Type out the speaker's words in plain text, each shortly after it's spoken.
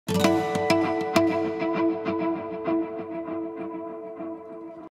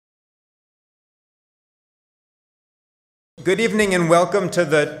Good evening and welcome to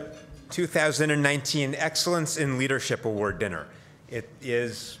the 2019 Excellence in Leadership Award dinner. It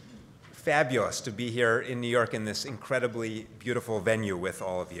is fabulous to be here in New York in this incredibly beautiful venue with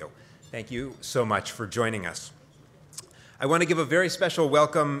all of you. Thank you so much for joining us. I want to give a very special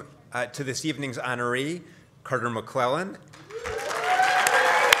welcome to this evening's honoree, Carter McClelland.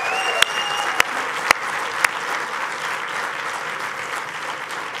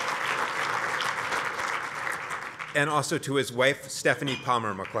 And also to his wife, Stephanie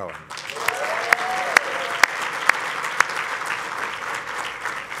Palmer McClelland.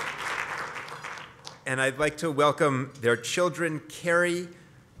 And I'd like to welcome their children, Carrie,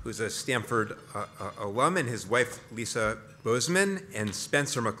 who's a Stanford alum, and his wife, Lisa Bozeman, and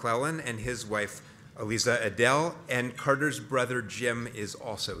Spencer McClelland, and his wife, Eliza Adele, and Carter's brother, Jim, is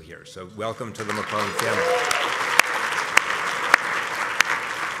also here. So welcome to the McClelland family.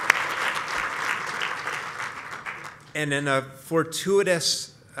 And in a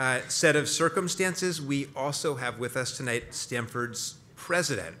fortuitous set of circumstances, we also have with us tonight Stanford's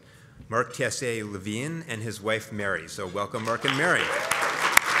president, Mark Levin, and his wife, Mary. So welcome, Mark and Mary.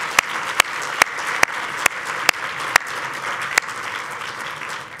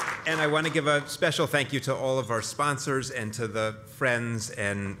 And I want to give a special thank you to all of our sponsors and to the friends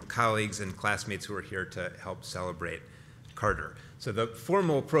and colleagues and classmates who are here to help celebrate Carter. So the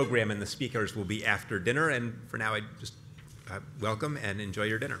formal program and the speakers will be after dinner, and for now I just welcome and enjoy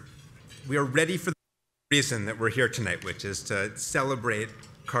your dinner. We are ready for the reason that we're here tonight, which is to celebrate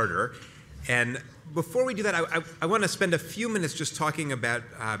Carter. And before we do that, I want to spend a few minutes just talking about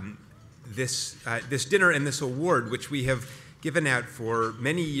this dinner and this award, which we have given out for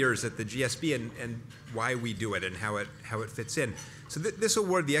many years at the GSB, and why we do it and how it fits in. So this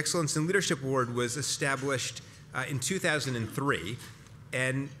award, the Excellence in Leadership Award, was established in 2003,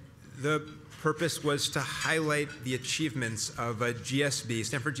 and the purpose was to highlight the achievements of a GSB,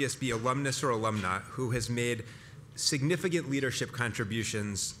 Stanford GSB alumnus or alumna who has made significant leadership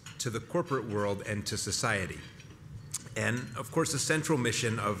contributions to the corporate world and to society. And of course, the central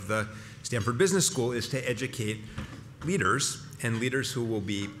mission of the Stanford Business School is to educate leaders, and leaders who will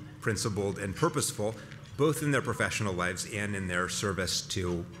be principled and purposeful, both in their professional lives and in their service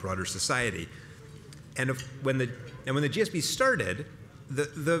to broader society. And when the GSB started,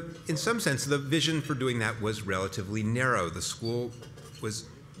 in some sense, the vision for doing that was relatively narrow. The school was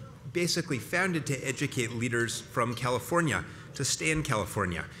basically founded to educate leaders from California to stay in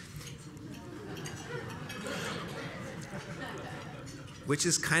California, which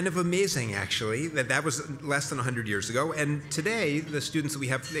is kind of amazing, actually, that was less than 100 years ago. And today, the students that we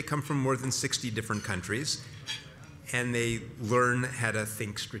have, they come from more than 60 different countries. And they learn how to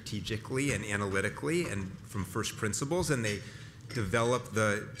think strategically and analytically and from first principles, and they develop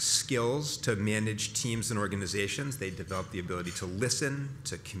the skills to manage teams and organizations. They develop the ability to listen,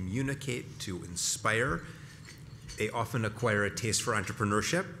 to communicate, to inspire. They often acquire a taste for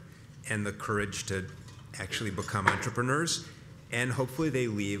entrepreneurship and the courage to actually become entrepreneurs. And hopefully they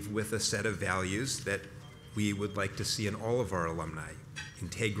leave with a set of values that we would like to see in all of our alumni: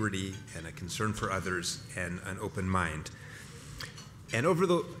 integrity and a concern for others and an open mind. And over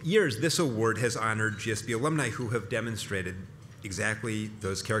the years, this award has honored GSB alumni who have demonstrated exactly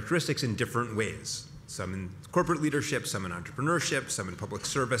those characteristics in different ways. Some in corporate leadership, some in entrepreneurship, some in public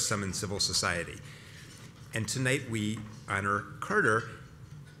service, some in civil society. And tonight we honor Carter.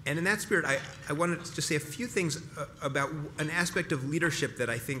 And in that spirit, I wanted to just say a few things about an aspect of leadership that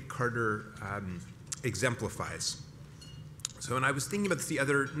I think Carter exemplifies. So, and I was thinking about this the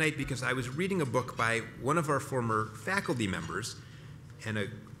other night because I was reading a book by one of our former faculty members and a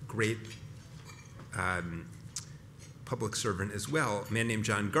great public servant as well, a man named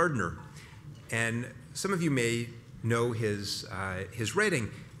John Gardner. And some of you may know his writing.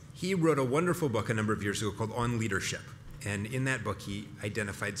 He wrote a wonderful book a number of years ago called On Leadership. And in that book, he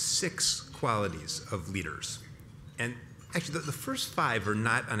identified 6 qualities of leaders. And actually, the first 5 are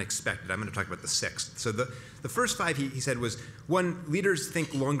not unexpected. I'm going to talk about the 6th. So the first 5, he said, was, 1, leaders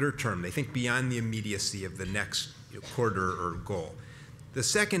think longer term. They think beyond the immediacy of the next quarter or goal. The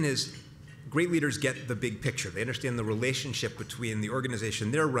second is, great leaders get the big picture. They understand the relationship between the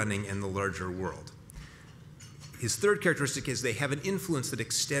organization they're running and the larger world. His third characteristic is they have an influence that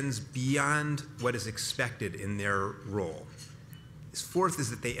extends beyond what is expected in their role. His fourth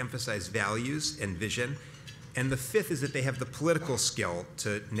is that they emphasize values and vision. And the fifth is that they have the political skill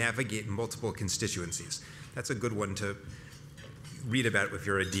to navigate multiple constituencies. That's a good one to read about if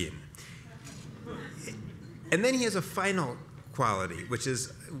you're a dean. And then he has a final quality, which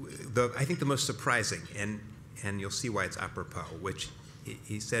is, I think, the most surprising, and you'll see why it's apropos, which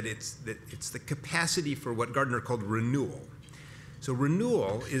he said it's the capacity for what Gardner called renewal. So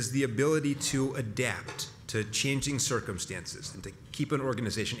renewal is the ability to adapt to changing circumstances and to keep an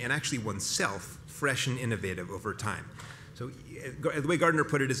organization and actually oneself fresh and innovative over time. So the way Gardner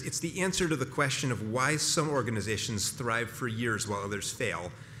put it is it's the answer to the question of why some organizations thrive for years while others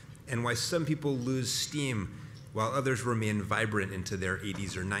fail, and why some people lose steam while others remain vibrant into their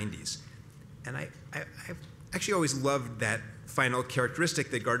 80s or 90s. And I've actually always loved that final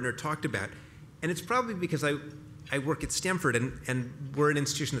characteristic that Gardner talked about. And it's probably because I work at Stanford, and we're an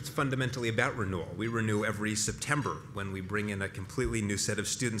institution that's fundamentally about renewal. We renew every September when we bring in a completely new set of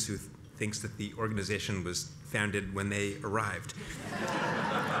students who thinks that the organization was founded when they arrived.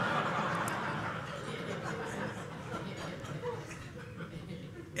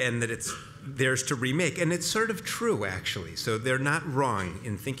 And that it's theirs to remake. And it's sort of true, actually. So they're not wrong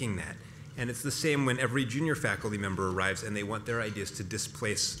in thinking that. And it's the same when every junior faculty member arrives and they want their ideas to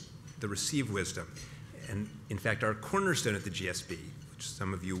displace the received wisdom. And in fact, our cornerstone at the GSB, which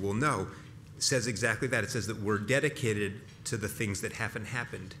some of you will know, says exactly that. It says that we're dedicated to the things that haven't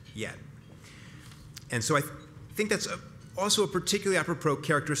happened yet. And so I think that's also a particularly apropos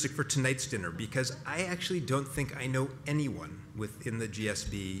characteristic for tonight's dinner, because I actually don't think I know anyone within the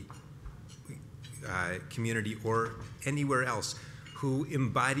GSB community or anywhere else who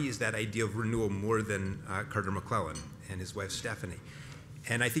embodies that idea of renewal more than Carter McClelland and his wife Stephanie.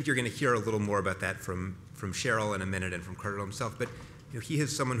 And I think you're going to hear a little more about that from Cheryl in a minute and from Carter himself. But he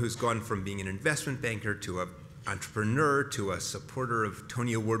is someone who's gone from being an investment banker to an entrepreneur to a supporter of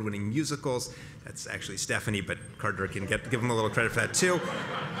Tony Award-winning musicals. That's actually Stephanie, but Carter can give him a little credit for that too.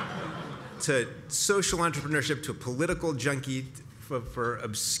 To social entrepreneurship, to a political junkie, for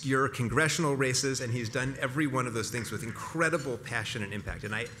obscure congressional races, and he's done every one of those things with incredible passion and impact.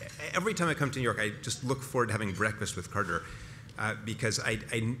 And every time I come to New York, I just look forward to having breakfast with Carter because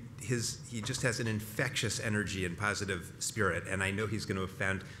he just has an infectious energy and positive spirit, and I know he's going to have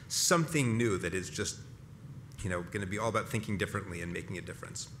found something new that is just, going to be all about thinking differently and making a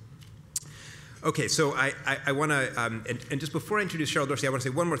difference. Okay, so I want to, and just before I introduce Cheryl Dorsey, I want to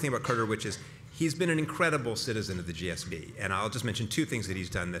say one more thing about Carter, which is he's been an incredible citizen of the GSB, and I'll just mention two things that he's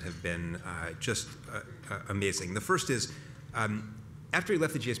done that have been just amazing. The first is, after he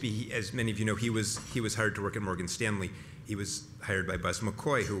left the GSB, as many of you know, he was hired to work at Morgan Stanley. He was hired by Buzz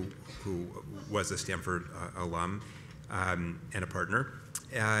McCoy, who was a Stanford alum and a partner.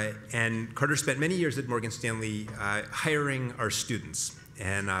 And Carter spent many years at Morgan Stanley hiring our students.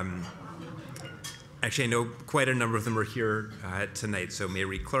 And actually, I know quite a number of them are here tonight. So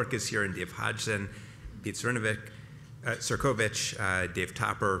Mary Clark is here, and Dave Hodgson, Pete Sirkovich, Dave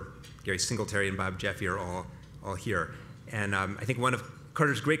Topper, Gary Singletary, and Bob Jeffy are all here. And I think one of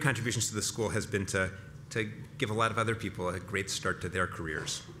Carter's great contributions to the school has been to give a lot of other people a great start to their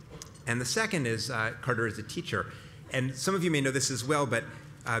careers. And the second is Carter is a teacher. And some of you may know this as well, but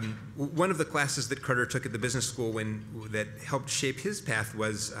one of the classes that Carter took at the business school that helped shape his path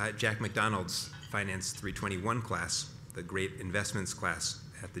was Jack McDonald's Finance 321 class, the great investments class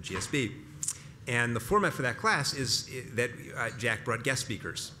at the GSB. And the format for that class is that Jack brought guest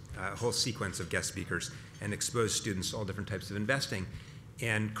speakers, a whole sequence of guest speakers, and exposed students to all different types of investing.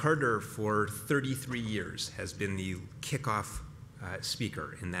 And Carter, for 33 years, has been the kickoff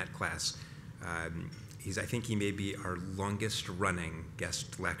speaker in that class. I think he may be our longest running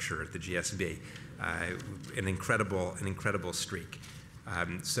guest lecturer at the GSB, an incredible streak.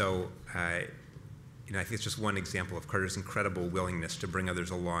 I think it's just one example of Carter's incredible willingness to bring others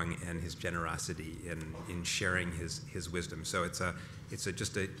along and his generosity in sharing his wisdom. So it's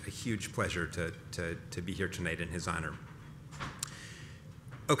just a huge pleasure to be here tonight in his honor.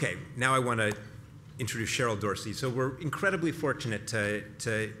 Okay, now I want to introduce Cheryl Dorsey. So we're incredibly fortunate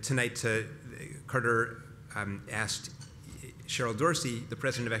tonight Carter asked Cheryl Dorsey, the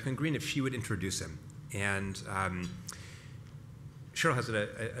president of Echo & Green, if she would introduce him. And Cheryl has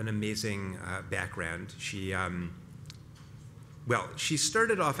an amazing background. She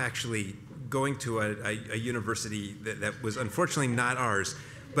started off actually going to a university that was unfortunately not ours,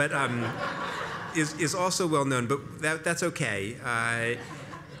 but is also well known. But that's okay.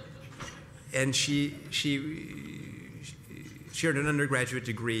 And she earned an undergraduate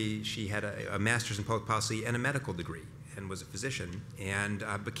degree. She had a master's in public policy and a medical degree, and was a physician, and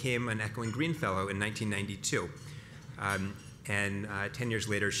became an Echo & Green Fellow in 1992. And 10 years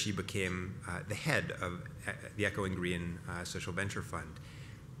later, she became the head of the Echo & Green Social Venture Fund.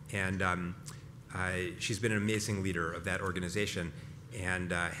 And she's been an amazing leader of that organization,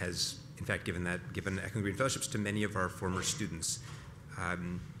 and has, in fact, given Echo & Green fellowships to many of our former students.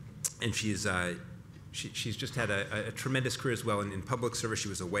 And she's She's just had a tremendous career as well in public service. She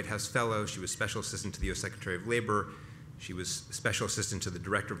was a White House fellow. She was special assistant to the U.S. Secretary of Labor. She was special assistant to the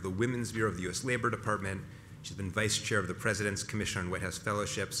director of the Women's Bureau of the U.S. Labor Department. She's been vice chair of the President's Commission on White House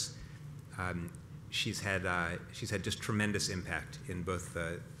Fellowships. She's had just tremendous impact in both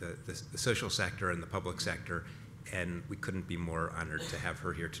the social sector and the public sector, and we couldn't be more honored to have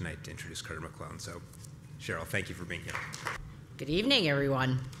her here tonight to introduce Carter McClelland. So, Cheryl, thank you for being here. Good evening,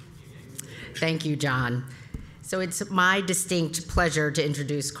 everyone. Thank you, John. So it's my distinct pleasure to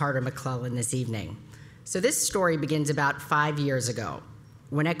introduce Carter McClelland this evening. So this story begins about 5 years ago,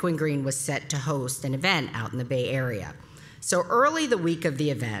 when Echoing Green was set to host an event out in the Bay Area. So early the week of the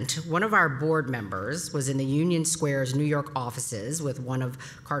event, one of our board members was in the Union Square's New York offices with one of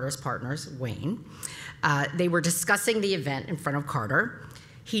Carter's partners, Wayne. They were discussing the event in front of Carter.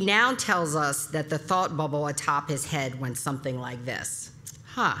 He now tells us that the thought bubble atop his head went something like this.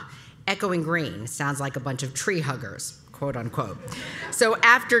 Echoing Green sounds like a bunch of tree huggers, quote unquote. So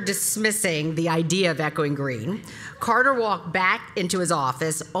after dismissing the idea of Echoing Green, Carter walked back into his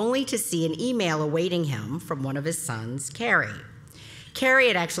office only to see an email awaiting him from one of his sons, Carrie. Carrie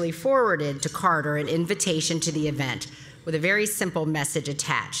had actually forwarded to Carter an invitation to the event with a very simple message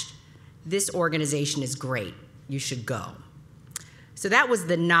attached. This organization is great. You should go. So that was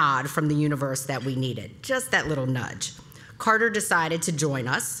the nod from the universe that we needed, just that little nudge. Carter decided to join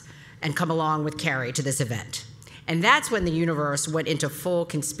us and come along with Carrie to this event. And that's when the universe went into full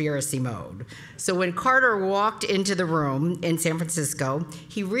conspiracy mode. So when Carter walked into the room in San Francisco,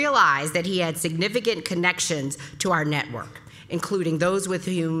 he realized that he had significant connections to our network, including those with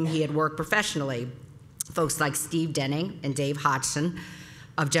whom he had worked professionally, folks like Steve Denning and Dave Hodgson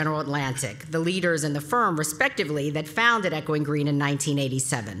of General Atlantic, the leaders in the firm, respectively, that founded Echoing Green in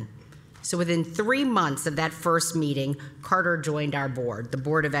 1987. So within 3 months of that first meeting, Carter joined our board, the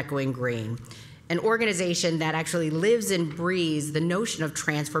Board of Echoing Green, an organization that actually lives and breathes the notion of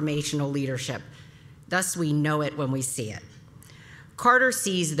transformational leadership. Thus, we know it when we see it. Carter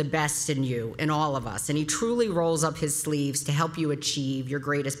sees the best in you, in all of us, and he truly rolls up his sleeves to help you achieve your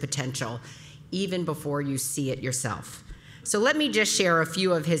greatest potential, even before you see it yourself. So let me just share a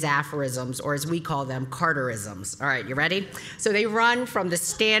few of his aphorisms, or as we call them, Carterisms. All right, you ready? So they run from the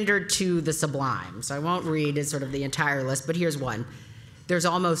standard to the sublime. So I won't read sort of the entire list, but here's one. There's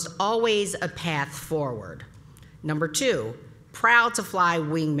almost always a path forward. Number 2, proud to fly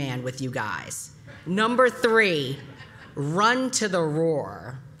wingman with you guys. Number 3, run to the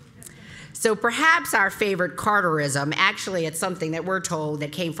roar. So perhaps our favorite Carterism, actually it's something that we're told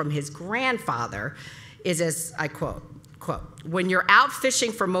that came from his grandfather, is as I quote, when you're out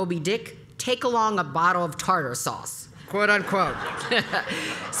fishing for Moby Dick, take along a bottle of tartar sauce, quote unquote.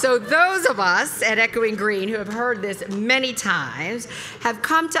 So those of us at Echoing Green who have heard this many times have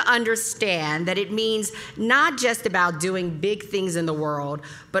come to understand that it means not just about doing big things in the world,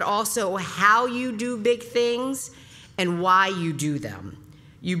 but also how you do big things and why you do them.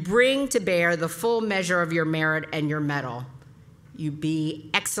 You bring to bear the full measure of your merit and your mettle. You be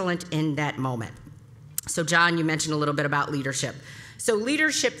excellent in that moment. So John, you mentioned a little bit about leadership. So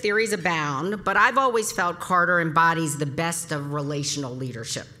leadership theories abound, but I've always felt Carter embodies the best of relational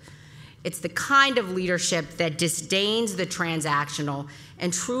leadership. It's the kind of leadership that disdains the transactional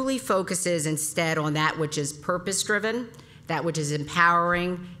and truly focuses instead on that which is purpose-driven, that which is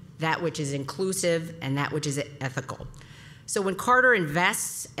empowering, that which is inclusive, and that which is ethical. So when Carter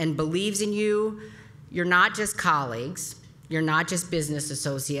invests and believes in you, you're not just colleagues, you're not just business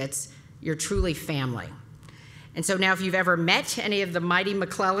associates, you're truly family. And so now if you've ever met any of the mighty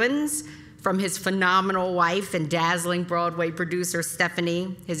McClellands, from his phenomenal wife and dazzling Broadway producer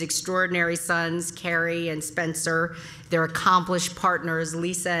Stephanie, his extraordinary sons Carrie and Spencer, their accomplished partners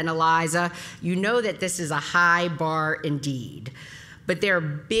Lisa and Eliza, you know that this is a high bar indeed. But their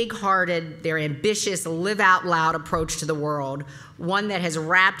big-hearted, their ambitious, live-out-loud approach to the world, one that has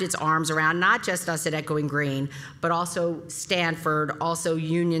wrapped its arms around not just us at Echoing Green, but also Stanford, also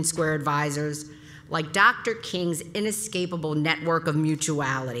Union Square advisors, like Dr. King's inescapable network of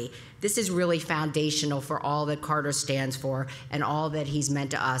mutuality. This is really foundational for all that Carter stands for and all that he's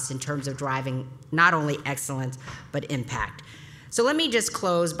meant to us in terms of driving not only excellence, but impact. So let me just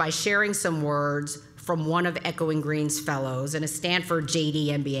close by sharing some words from one of Echoing Green's fellows and a Stanford JD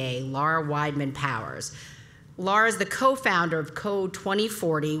MBA, Laura Weidman Powers. Laura is the co-founder of Code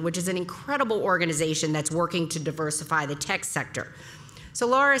 2040, which is an incredible organization that's working to diversify the tech sector. So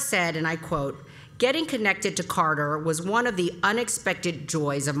Laura said, and I quote, "Getting connected to Carter was one of the unexpected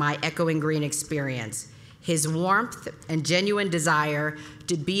joys of my Echoing Green experience. His warmth and genuine desire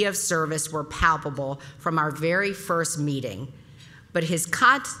to be of service were palpable from our very first meeting. but his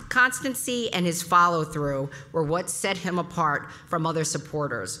constancy and his follow-through were what set him apart from other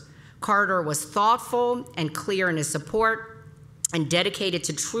supporters. Carter was thoughtful and clear in his support and dedicated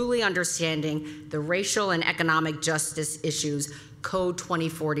to truly understanding the racial and economic justice issues Code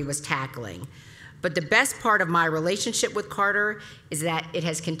 2040 was tackling. But the best part of my relationship with Carter is that it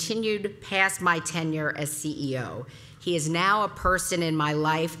has continued past my tenure as CEO. He is now a person in my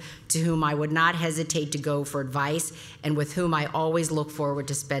life to whom I would not hesitate to go for advice and with whom I always look forward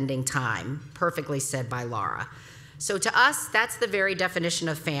to spending time. Perfectly said by Laura. So to us, that's the very definition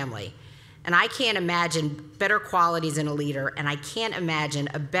of family. And I can't imagine better qualities in a leader, and I can't imagine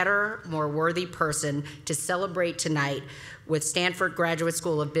a better, more worthy person to celebrate tonight with Stanford Graduate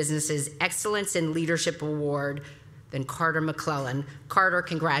School of Business's Excellence in Leadership Award than Carter McClelland. Carter,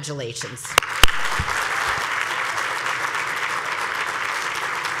 congratulations.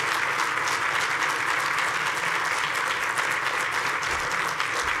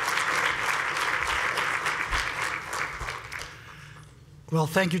 Well,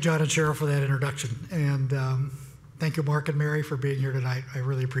 thank you, John and Cheryl, for that introduction. And thank you, Mark and Mary, for being here tonight. I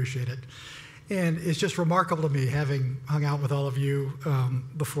really appreciate it. And it's just remarkable to me, having hung out with all of you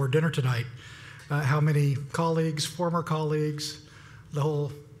before dinner tonight, how many colleagues, former colleagues, the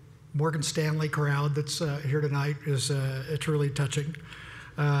whole Morgan Stanley crowd that's here tonight is truly touching,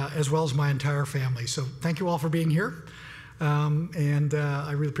 as well as my entire family. So thank you all for being here. And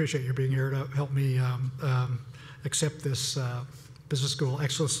I really appreciate you being here to help me accept this Business School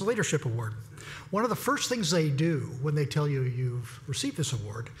Excellence in Leadership Award. One of the first things they do when they tell you you've received this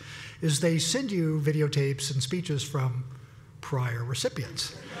award is they send you videotapes and speeches from prior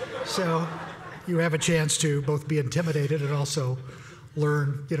recipients. So you have a chance to both be intimidated and also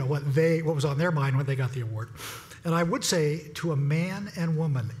learn, what was on their mind when they got the award. And I would say to a man and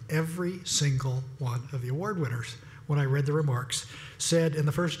woman, every single one of the award winners, when I read the remarks, said in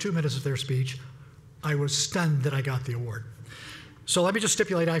the first 2 minutes of their speech, I was stunned that I got the award. So let me just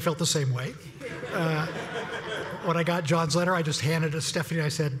stipulate I felt the same way. When I got John's letter, I just handed it to Stephanie. I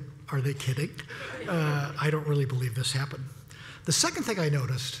said, are they kidding? I don't really believe this happened. The second thing I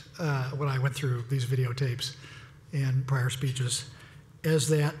noticed when I went through these videotapes and prior speeches is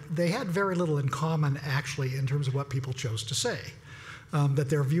that they had very little in common, actually, in terms of what people chose to say. That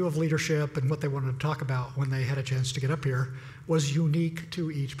their view of leadership and what they wanted to talk about when they had a chance to get up here was unique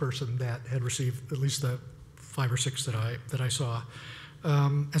to each person that had received at least the 5 or 6 that I saw.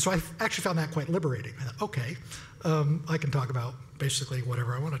 And so I actually found that quite liberating. I thought, okay, I can talk about basically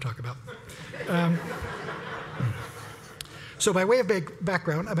whatever I want to talk about. So by way of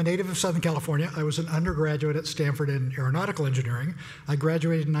background, I'm a native of Southern California. I was an undergraduate at Stanford in aeronautical engineering. I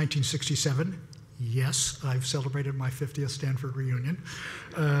graduated in 1967. Yes, I've celebrated my 50th Stanford reunion.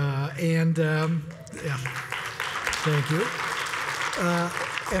 Yeah, thank you.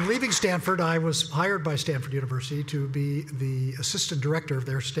 And leaving Stanford, I was hired by Stanford University to be the assistant director of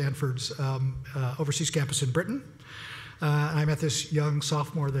their Stanford's overseas campus in Britain. I met this young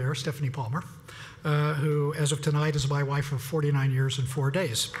sophomore there, Stephanie Palmer, who, as of tonight, is my wife of 49 years and 4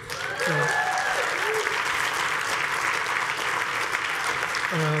 days.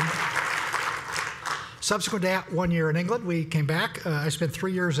 Subsequent to that, 1 year in England, we came back. I spent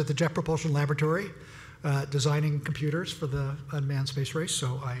 3 years at the Jet Propulsion Laboratory, designing computers for the unmanned space race.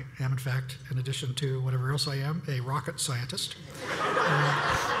 So I am, in fact, in addition to whatever else I am, a rocket scientist.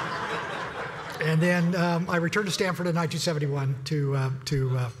 And then I returned to Stanford in 1971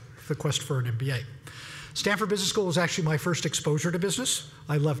 to the quest for an MBA. Stanford Business School was actually my first exposure to business.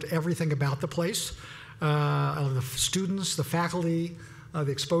 I loved everything about the place. I loved the students, the faculty, the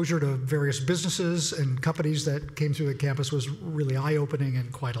exposure to various businesses and companies that came through the campus was really eye-opening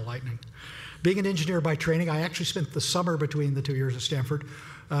and quite enlightening. Being an engineer by training, I actually spent the summer between the 2 years at Stanford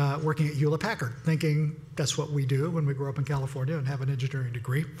working at Hewlett-Packard, thinking that's what we do when we grow up in California and have an engineering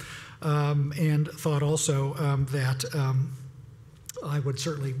degree, and thought also that I would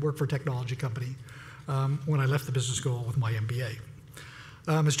certainly work for a technology company when I left the business school with my MBA.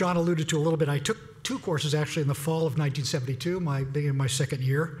 As John alluded to a little bit, I took 2 courses actually in the fall of 1972, being in my second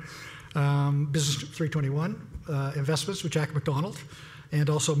year, Business 321, Investments with Jack McDonald, and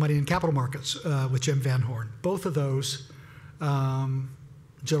also Money and Capital Markets with Jim Van Horn. Both of those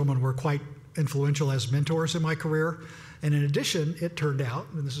gentlemen were quite influential as mentors in my career. And in addition, it turned out,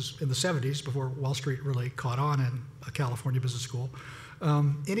 and this is in the 70s, before Wall Street really caught on in a California business school,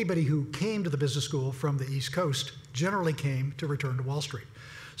 anybody who came to the business school from the East Coast generally came to return to Wall Street.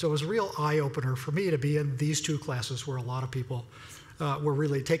 So it was a real eye-opener for me to be in these 2 classes where a lot of people were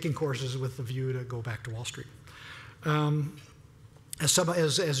really taking courses with the view to go back to Wall Street.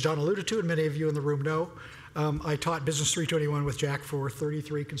 As John alluded to, and many of you in the room know, I taught Business 321 with Jack for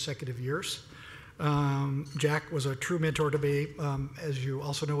 33 consecutive years. Jack was a true mentor to me. As you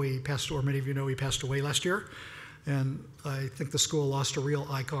also know, he passed, or many of you know, he passed away last year. And I think the school lost a real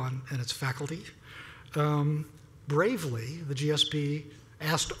icon in its faculty. Bravely, the GSB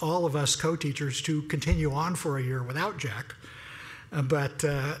asked all of us co-teachers to continue on for a year without Jack, but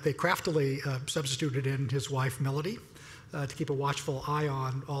they craftily substituted in his wife, Melody, to keep a watchful eye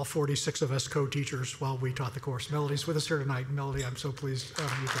on all 46 of us co-teachers while we taught the course. Melody's with us here tonight. Melody, I'm so pleased you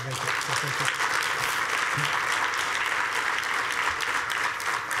can make it. So thank you.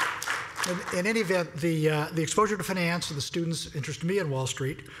 In any event, the exposure to finance and the students interested me in Wall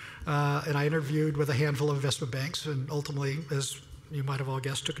Street, and I interviewed with a handful of investment banks, and ultimately, as you might have all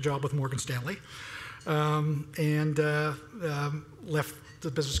guessed, took a job with Morgan Stanley, and left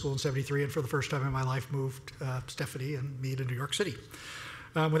the business school in '73, and for the first time in my life moved Stephanie and me to New York City.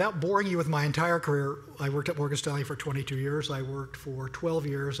 Without boring you with my entire career, I worked at Morgan Stanley for 22 years. I worked for 12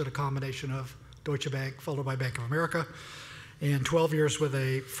 years at a combination of Deutsche Bank, followed by Bank of America, and 12 years with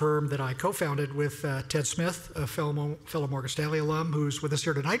a firm that I co-founded with Ted Smith, a fellow Morgan Stanley alum who's with us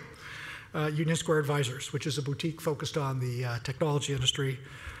here tonight, Union Square Advisors, which is a boutique focused on the technology industry,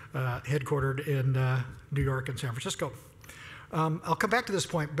 headquartered in New York and San Francisco. I'll come back to this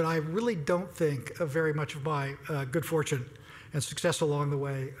point, but I really don't think very much of my good fortune and success along the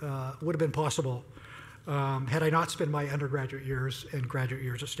way would have been possible had I not spent my undergraduate years and graduate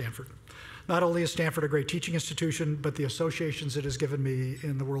years at Stanford. Not only is Stanford a great teaching institution, but the associations it has given me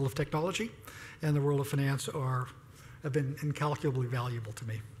in the world of technology and the world of finance have been incalculably valuable to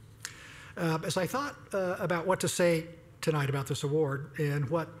me. As I thought about what to say tonight about this award and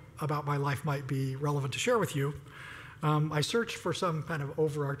what about my life might be relevant to share with you, I searched for some kind of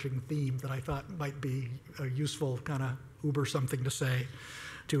overarching theme that I thought might be a useful kind of uber something to say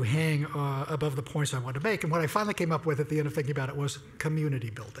to hang above the points I wanted to make. And what I finally came up with at the end of thinking about it was community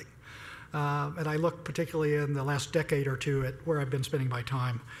building. And I looked particularly in the last decade or two at where I've been spending my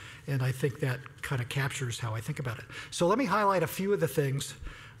time, and I think that kind of captures how I think about it. So let me highlight a few of the things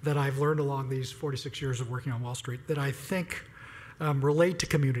that I've learned along these 46 years of working on Wall Street that I think relate to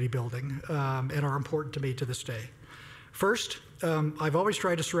community building and are important to me to this day. First, I've always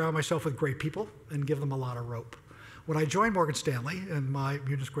tried to surround myself with great people and give them a lot of rope. When I joined Morgan Stanley, and my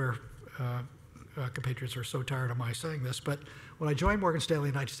Union Square compatriots are so tired of my saying this, but when I joined Morgan Stanley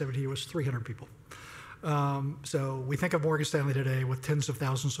in 1970, it was 300 people. So we think of Morgan Stanley today with tens of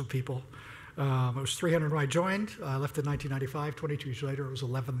thousands of people. It was 300 when I joined. I left in 1995. 22 years later, it was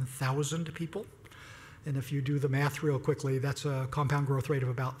 11,000 people. And if you do the math real quickly, that's a compound growth rate of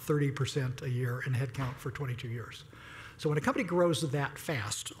about 30% a year in headcount for 22 years. So when a company grows that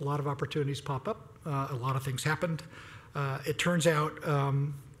fast, a lot of opportunities pop up, a lot of things happened. It turns out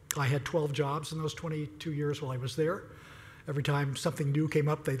I had 12 jobs in those 22 years while I was there. Every time something new came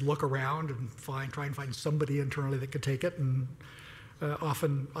up, they'd look around and try and find somebody internally that could take it, and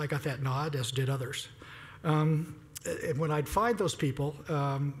often I got that nod, as did others. And when I'd find those people,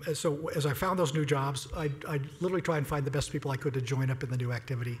 so as I found those new jobs, I'd literally try and find the best people I could to join up in the new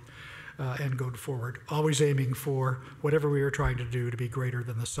activity and go forward, always aiming for whatever we were trying to do to be greater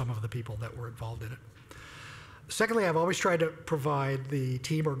than the sum of the people that were involved in it. Secondly, I've always tried to provide the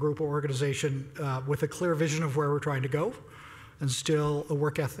team or group or organization with a clear vision of where we're trying to go, and still a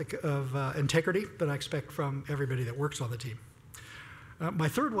work ethic of integrity that I expect from everybody that works on the team. My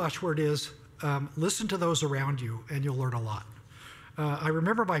third watchword is listen to those around you and you'll learn a lot. I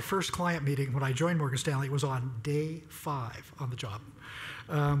remember my first client meeting when I joined Morgan Stanley. It was on day 5 on the job.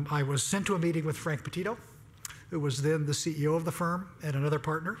 I was sent to a meeting with Frank Petito, who was then the CEO of the firm, and another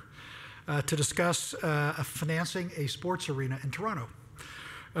partner, to discuss financing a sports arena in Toronto.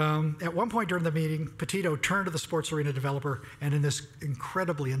 At one point during the meeting, Petito turned to the sports arena developer and in this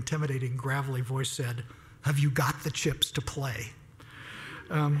incredibly intimidating, gravelly voice said, "Have you got the chips to play?"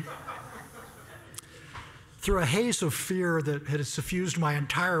 Through a haze of fear that had suffused my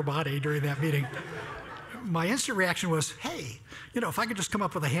entire body during that meeting, my instant reaction was, hey, if I could just come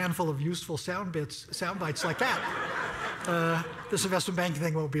up with a handful of useful sound bites like that, this investment banking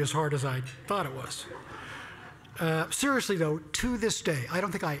thing won't be as hard as I thought it was. Seriously though, to this day, I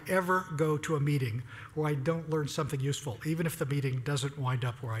don't think I ever go to a meeting where I don't learn something useful, even if the meeting doesn't wind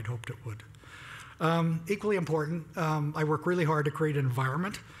up where I'd hoped it would. Equally important, I work really hard to create an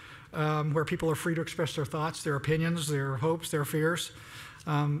environment where people are free to express their thoughts, their opinions, their hopes, their fears.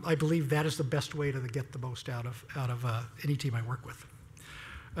 I believe that is the best way to get the most out of any team I work with.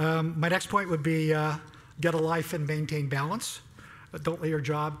 My next point would be get a life and maintain balance. Don't let your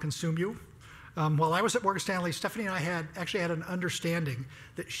job consume you. While I was at Morgan Stanley, Stephanie and I actually had an understanding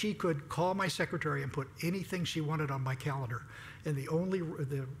that she could call my secretary and put anything she wanted on my calendar, and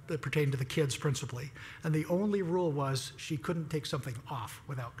that pertained to the kids principally. And the only rule was she couldn't take something off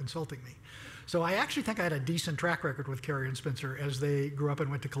without consulting me. So I actually think I had a decent track record with Carrie and Spencer as they grew up and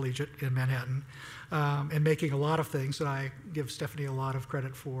went to collegiate in Manhattan, and making a lot of things. And I give Stephanie a lot of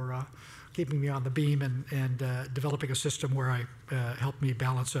credit for keeping me on the beam and developing a system where I helped me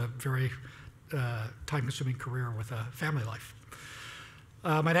balance a very time-consuming career with a family life.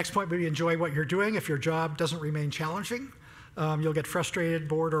 My next point would be enjoy what you're doing. If your job doesn't remain challenging, you'll get frustrated,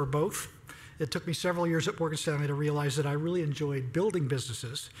 bored, or both. It took me several years at Morgan Stanley to realize that I really enjoyed building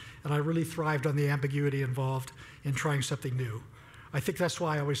businesses, and I really thrived on the ambiguity involved in trying something new. I think that's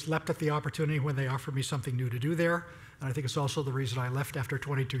why I always leapt at the opportunity when they offered me something new to do there, and I think it's also the reason I left after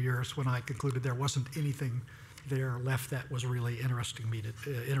 22 years when I concluded there wasn't anything there left that was really interesting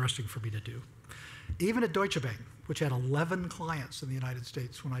for me to do. Even at Deutsche Bank, which had 11 clients in the United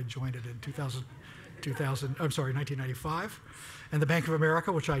States when I joined it in 1995, and the Bank of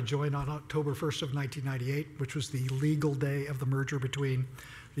America, which I joined on October 1st of 1998, which was the legal day of the merger between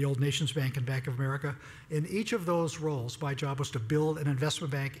the old Nations Bank and Bank of America. In each of those roles, my job was to build an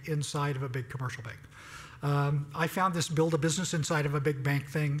investment bank inside of a big commercial bank. I found this build a business inside of a big bank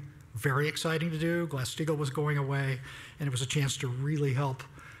thing very exciting to do. Glass-Steagall was going away, and it was a chance to really help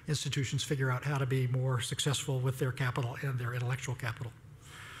institutions figure out how to be more successful with their capital and their intellectual capital.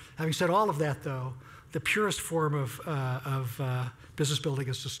 Having said all of that, though, the purest form of business building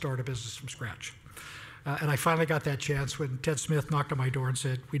is to start a business from scratch. And I finally got that chance when Ted Smith knocked on my door and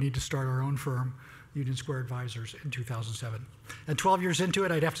said, we need to start our own firm, Union Square Advisors, in 2007. And 12 years into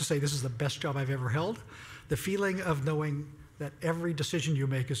it, I'd have to say this is the best job I've ever held. The feeling of knowing that every decision you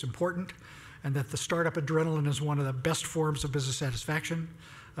make is important and that the startup adrenaline is one of the best forms of business satisfaction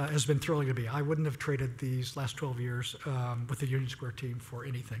has been thrilling to me. I wouldn't have traded these last 12 years with the Union Square team for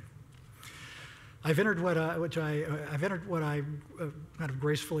anything. I've entered what I kind of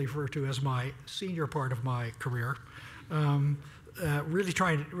gracefully refer to as my senior part of my career.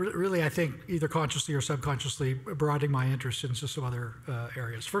 Really, I think, either consciously or subconsciously, broadening my interest into some other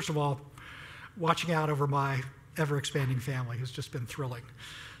areas. First of all, watching out over my ever-expanding family has just been thrilling.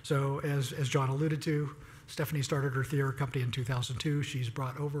 So, as John alluded to, Stephanie started her theater company in 2002. She's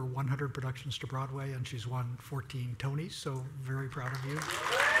brought over 100 productions to Broadway, and she's won 14 Tonys, so very proud of you.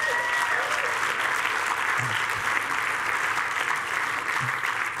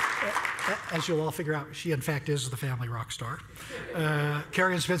 As you'll all figure out, she in fact is the family rock star.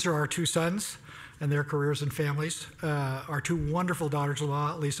 Carrie and Spencer are our two sons and their careers and families. Our two wonderful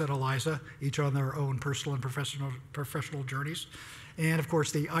daughters-in-law, Lisa and Eliza, each on their own personal and professional journeys. And of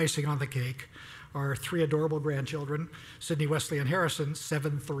course, the icing on the cake, our three adorable grandchildren, Sydney, Wesley, and Harrison,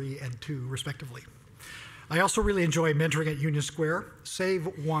 7, 3, and 2, respectively. I also really enjoy mentoring at Union Square, save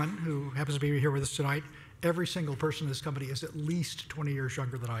one who happens to be here with us tonight. Every single person in this company is at least 20 years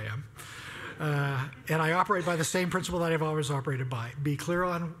younger than I am. And I operate by the same principle that I've always operated by. Be clear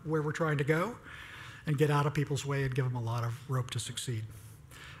on where we're trying to go and get out of people's way and give them a lot of rope to succeed.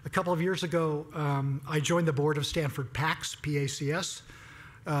 A couple of years ago, I joined the board of Stanford PACS, P-A-C-S.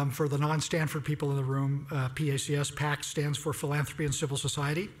 For the non-Stanford people in the room, PACS, PACS stands for Philanthropy and Civil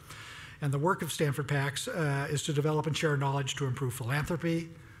Society. And the work of Stanford PACS is to develop and share knowledge to improve philanthropy,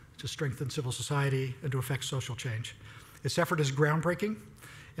 to strengthen civil society, and to affect social change. Its effort is groundbreaking,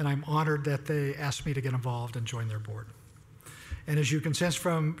 and I'm honored that they asked me to get involved and join their board. And as you can sense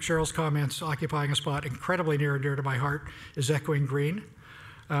from Cheryl's comments, occupying a spot incredibly near and dear to my heart is Echoing Green.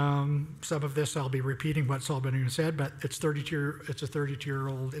 Some of this I'll be repeating what's all been said, but it's a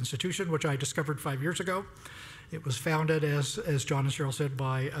 32-year-old institution, which I discovered 5 years ago. It was founded, as John and Cheryl said,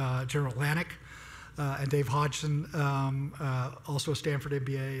 by General Atlantic and Dave Hodgson, also a Stanford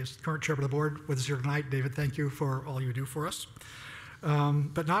MBA, is current chairman of the board with us here tonight. David, thank you for all you do for us.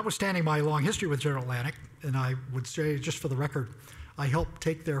 But notwithstanding my long history with General Atlantic, and I would say, just for the record, I helped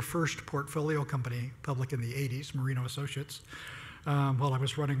take their first portfolio company public in the 80s, Marino Associates, while I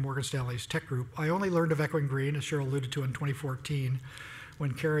was running Morgan Stanley's tech group. I only learned of Echoing Green, as Cheryl alluded to, in 2014,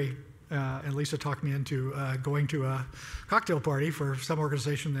 when Carrie and Lisa talked me into going to a cocktail party for some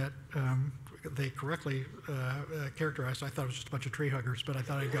organization that they correctly characterized. I thought it was just a bunch of tree huggers, but I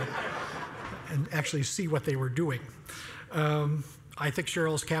thought I'd go and actually see what they were doing. I think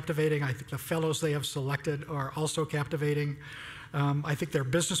Cheryl's captivating. I think the fellows they have selected are also captivating. I think their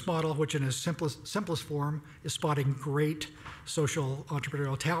business model, which in its simplest form is spotting great social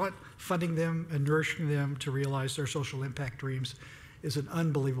entrepreneurial talent, funding them and nourishing them to realize their social impact dreams, is an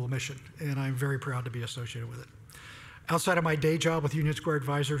unbelievable mission, and I'm very proud to be associated with it. Outside of my day job with Union Square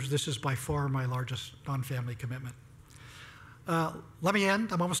Advisors, this is by far my largest non-family commitment. Let me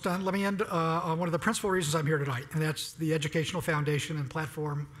end, I'm almost done. Let me end on one of the principal reasons I'm here tonight, and that's the educational foundation and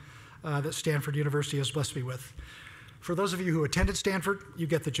platform that Stanford University has blessed me with. For those of you who attended Stanford, you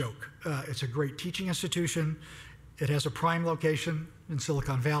get the joke. It's a great teaching institution. It has a prime location in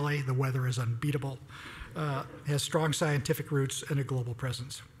Silicon Valley. The weather is unbeatable. Has strong scientific roots and a global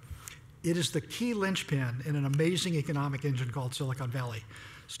presence. It is the key linchpin in an amazing economic engine called Silicon Valley.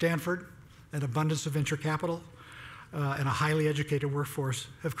 Stanford, an abundance of venture capital, and a highly educated workforce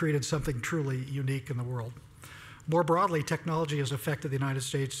have created something truly unique in the world. More broadly, technology has affected the United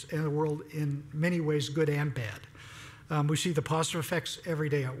States and the world in many ways, good and bad. We see the positive effects every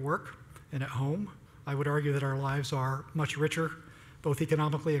day at work and at home. I would argue that our lives are much richer, both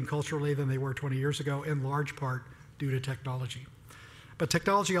economically and culturally, than they were 20 years ago, in large part due to technology. But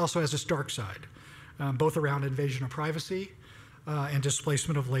technology also has its dark side, both around invasion of privacy and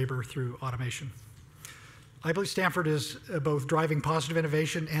displacement of labor through automation. I believe Stanford is both driving positive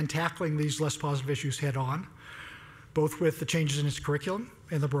innovation and tackling these less positive issues head on, both with the changes in its curriculum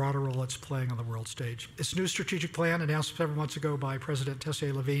and the broader role it's playing on the world stage. Its new strategic plan, announced several months ago by President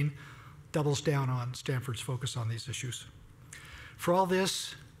Levin, doubles down on Stanford's focus on these issues. For all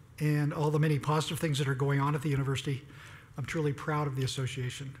this and all the many positive things that are going on at the university, I'm truly proud of the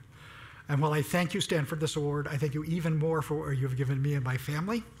association. And while I thank you, Stanford, this award, I thank you even more for what you've given me and my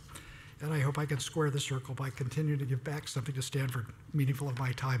family. And I hope I can square the circle by continuing to give back something to Stanford, meaningful of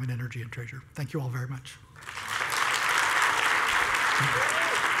my time and energy and treasure. Thank you all very much.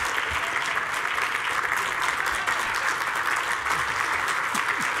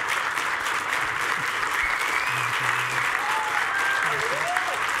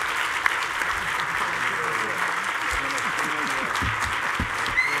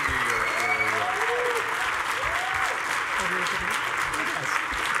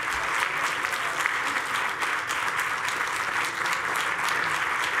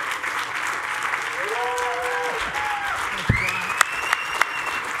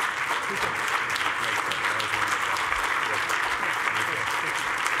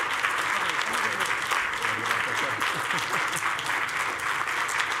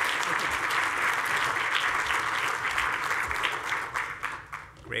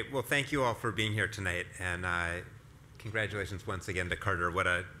 Great. Well, thank you all for being here tonight, and congratulations once again to Carter. What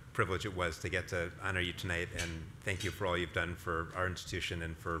a privilege it was to get to honor you tonight, and thank you for all you've done for our institution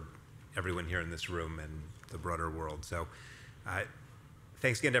and for everyone here in this room and the broader world. So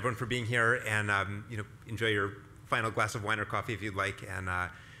thanks again to everyone for being here, and enjoy your final glass of wine or coffee if you'd like, and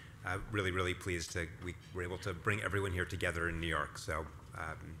really, really pleased we were able to bring everyone here together in New York. So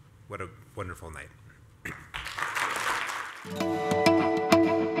what a wonderful night.